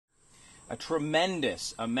A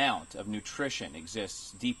tremendous amount of nutrition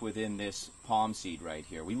exists deep within this palm seed right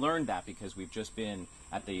here. We learned that because we've just been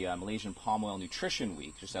at the Malaysian Palm Oil Nutrition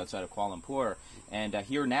Week just outside of Kuala Lumpur, and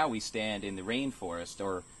here now we stand in the rainforest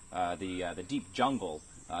or the deep jungle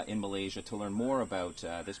in Malaysia to learn more about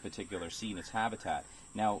this particular seed and its habitat.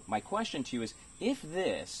 Now, my question to you is, if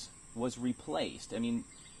this was replaced, I mean,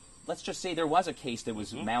 let's just say there was a case that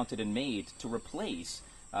was mounted and made to replace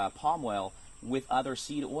palm oil with other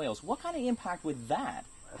seed oils, what kind of impact would that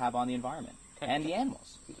have on the environment and the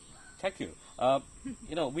animals? Thank you.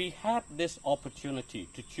 You know, we had this opportunity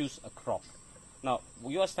to choose a crop. Now,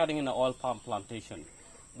 you are starting in an oil palm plantation.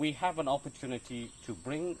 We have an opportunity to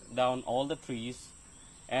bring down all the trees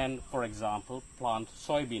and, for example, plant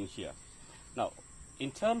soybean here. Now,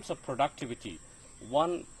 in terms of productivity,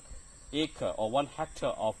 1 acre or 1 hectare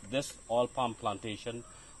of this oil palm plantation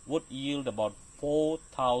would yield about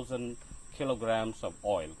 4,000 kilograms of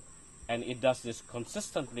oil, and it does this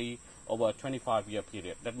consistently over a 25-year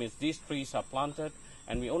period. That means these trees are planted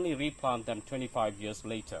and we only replant them 25 years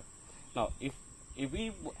later. Now, if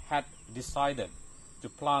we had decided to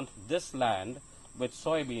plant this land with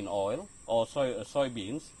soybean oil or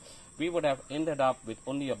soybeans, we would have ended up with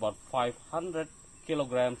only about 500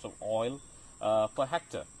 kilograms of oil per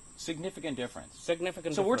hectare. Significant difference.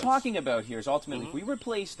 Significant so difference. We're talking about here is ultimately if we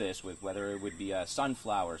replace this with whether it would be a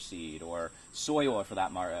sunflower seed or soy oil for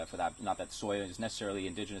that, not that soy is necessarily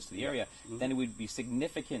indigenous to the area, then it would be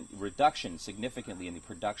significant reduction significantly in the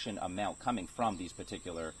production amount coming from these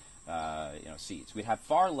particular seeds. We'd have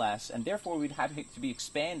far less, and therefore we'd have to be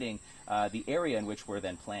expanding the area in which we're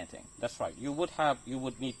then planting. That's right. You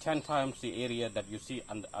would need 10 times the area that you see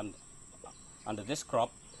under this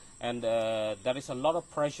crop. And there is a lot of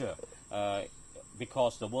pressure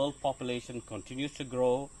because the world population continues to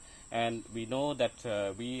grow, and we know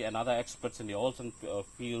that we and other experts in the oils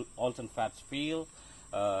and fats field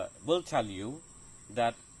will tell you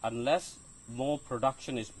that unless more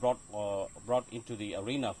production is brought into the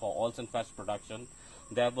arena for oils and fats production,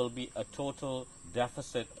 there will be a total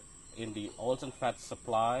deficit in the oils and fats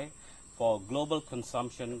supply for global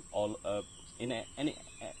consumption in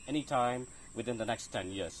any time within the next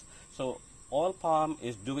 10 years. So oil palm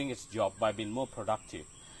is doing its job by being more productive.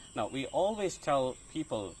 Now, we always tell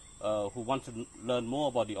people who want to learn more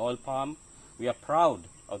about the oil palm, we are proud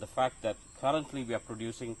of the fact that currently we are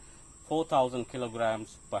producing 4,000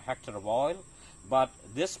 kilograms per hectare of oil, but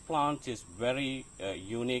this plant is very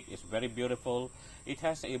unique, it's very beautiful. It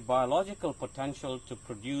has a biological potential to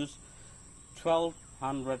produce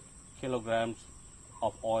 1,200 kilograms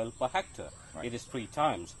of oil per hectare. Right. It is 3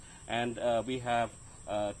 times. And we have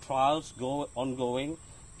trials ongoing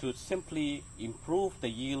to simply improve the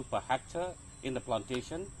yield per hectare in the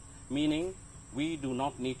plantation, meaning we do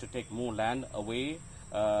not need to take more land away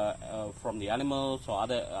from the animals or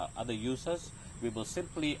other users. We will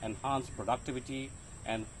simply enhance productivity,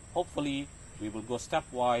 and hopefully we will go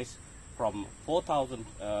stepwise from 4,000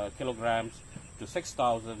 kilograms to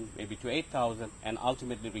 6,000, maybe to 8,000, and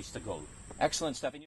ultimately reach the goal. Excellent, Stephanie.